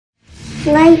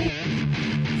Like,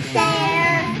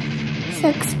 share,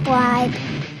 subscribe.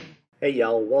 Hey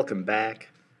y'all, welcome back.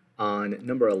 On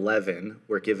number 11,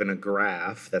 we're given a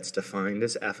graph that's defined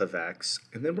as f of x,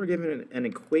 and then we're given an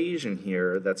equation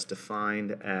here that's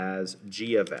defined as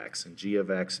g of x, and g of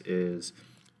x is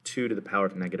 2 to the power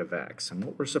of negative x. And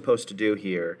what we're supposed to do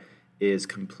here is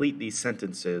complete these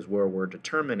sentences where we're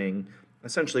determining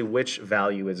essentially which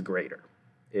value is greater.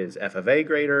 Is f of a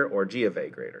greater or g of a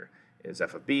greater? Is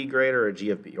f of b greater or g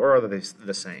of b, or are they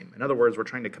the same? In other words, we're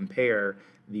trying to compare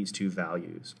these two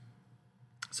values.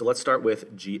 So let's start with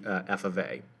f of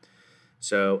a.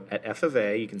 So at f of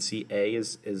a, you can see a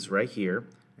is right here.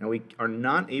 Now we are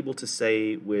not able to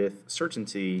say with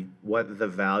certainty what the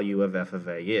value of f of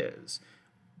a is,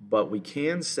 but we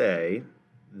can say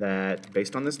that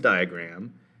based on this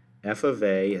diagram, f of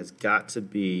a has got to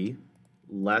be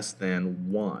less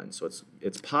than 1. So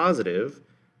it's positive,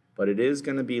 but it is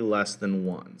going to be less than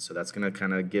 1. So that's going to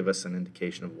kind of give us an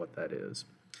indication of what that is.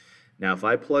 Now if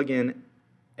I plug in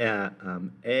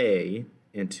a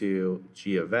into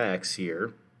g of x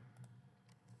here,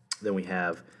 then we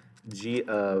have g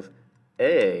of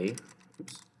a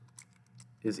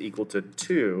is equal to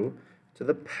 2 to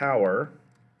the power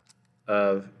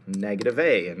of negative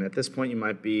a. And at this point you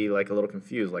might be like a little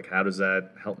confused, like how does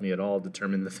that help me at all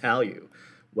determine the value?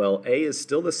 Well, a is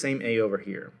still the same a over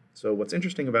here. So what's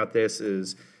interesting about this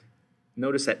is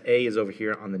notice that a is over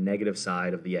here on the negative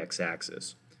side of the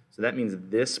x-axis. So that means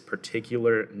this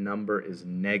particular number is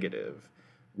negative,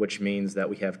 which means that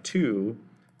we have 2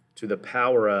 to the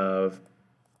power of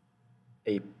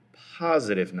a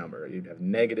positive number. You'd have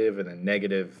negative and then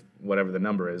negative whatever the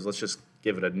number is. Let's just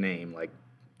give it a name like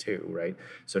 2, right?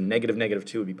 So negative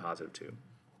 2 would be positive 2.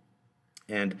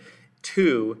 And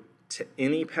 2 to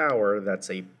any power that's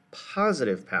a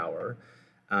positive power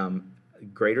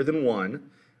greater than 1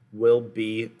 will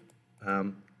be,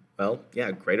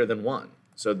 greater than 1.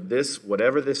 So this,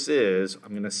 whatever this is,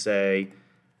 I'm going to say,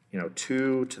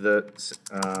 2 to the,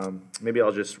 maybe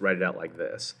I'll just write it out like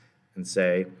this and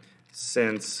say,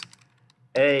 since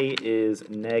a is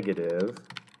negative,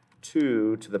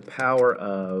 2 to the power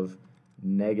of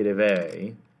negative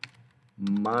a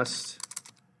must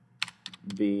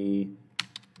be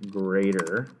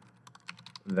greater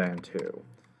than 2.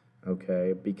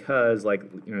 Okay, because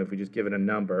if we just give it a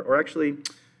number, or actually,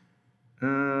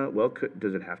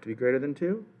 does it have to be greater than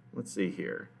 2? Let's see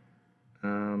here.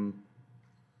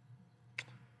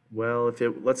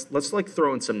 Let's like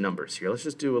throw in some numbers here. Let's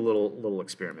just do a little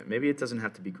experiment. Maybe it doesn't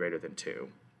have to be greater than 2.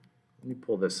 Let me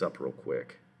pull this up real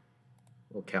quick.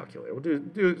 We'll calculate. We'll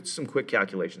do some quick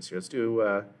calculations here. Let's do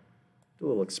a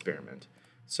little experiment.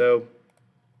 So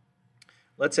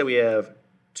let's say we have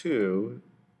 2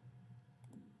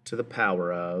 to the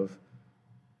power of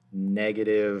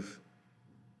negative,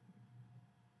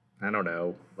 I don't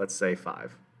know, let's say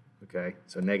 5. Okay,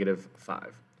 so negative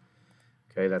 5.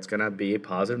 Okay, that's going to be a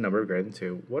positive number greater than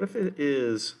 2. What if it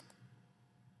is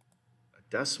a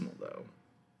decimal, though?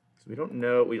 So we don't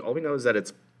know. All we know is that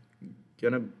it's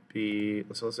going to be,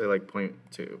 let's say like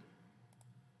 0.2.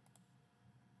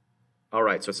 All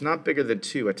right, so it's not bigger than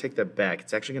 2. I take that back.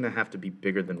 It's actually going to have to be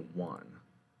bigger than 1.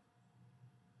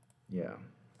 Yeah.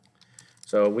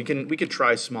 So we could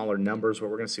try smaller numbers, but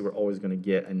we're going to see we're always going to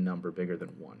get a number bigger than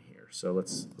 1 here. So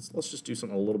let's just do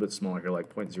something a little bit smaller here,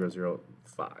 like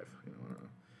 0.005.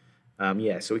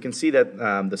 Yeah, so we can see that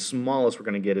the smallest we're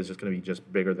going to get is just going to be just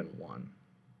bigger than 1.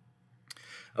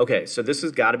 Okay, so this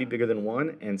has got to be bigger than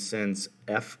 1, and since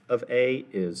f of a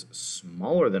is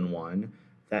smaller than 1,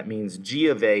 that means g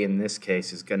of a in this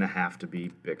case is going to have to be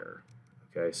bigger.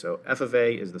 Okay, so f of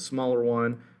a is the smaller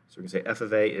one. So we can say f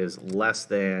of a is less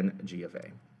than g of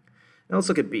a. Now let's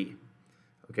look at b.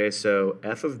 Okay, so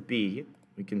f of b,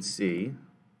 we can see,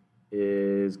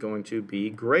 is going to be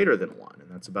greater than 1, and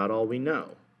that's about all we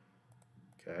know.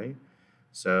 Okay,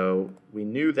 so we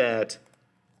knew that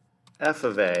f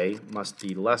of a must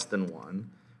be less than 1.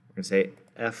 We're going to say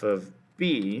f of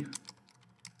b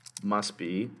must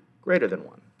be greater than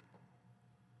 1.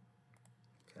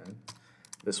 Okay,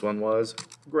 this one was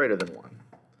greater than 1.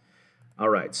 All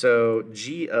right, so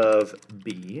g of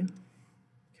b,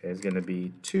 is going to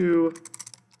be 2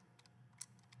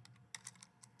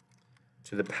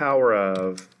 to the power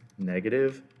of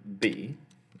negative b.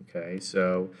 Okay,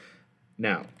 so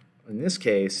now in this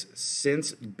case,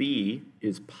 since b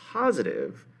is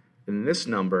positive, then this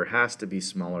number has to be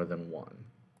smaller than 1.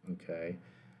 Okay,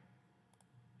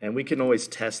 and we can always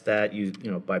test that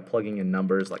by plugging in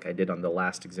numbers like I did on the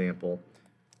last example.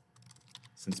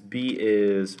 Since b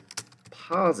is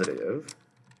positive,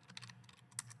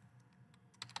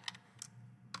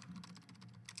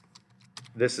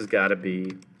 this has got to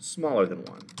be smaller than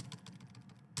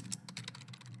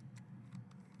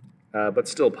 1, but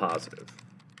still positive.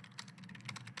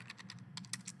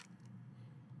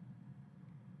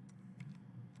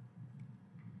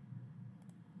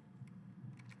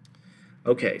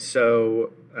 Okay,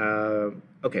 so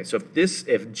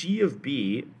if g of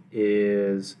b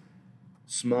is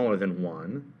smaller than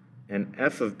 1 and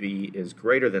f of b is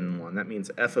greater than 1, that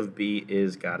means f of b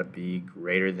is got to be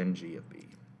greater than g of b.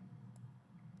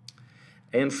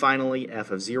 And finally, f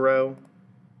of 0.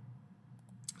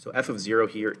 So f of 0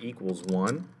 here equals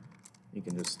 1. You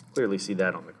can just clearly see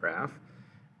that on the graph.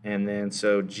 And then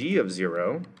so g of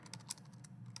 0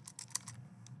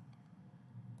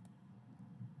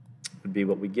 would be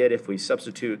what we get if we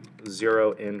substitute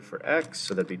 0 in for x,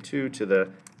 so that'd be 2 to the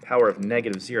power of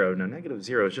negative 0. Now negative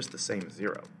 0 is just the same as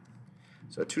 0.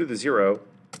 So 2 to the 0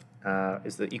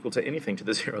 is equal to anything to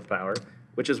the 0th power,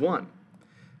 which is 1.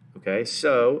 Okay,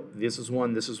 so this is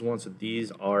 1, so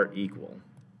these are equal.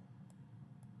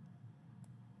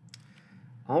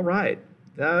 All right,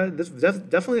 this is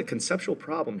definitely a conceptual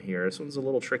problem here. This one's a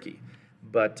little tricky.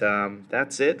 But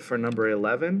that's it for number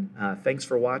 11. Thanks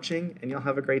for watching, and y'all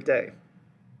have a great day.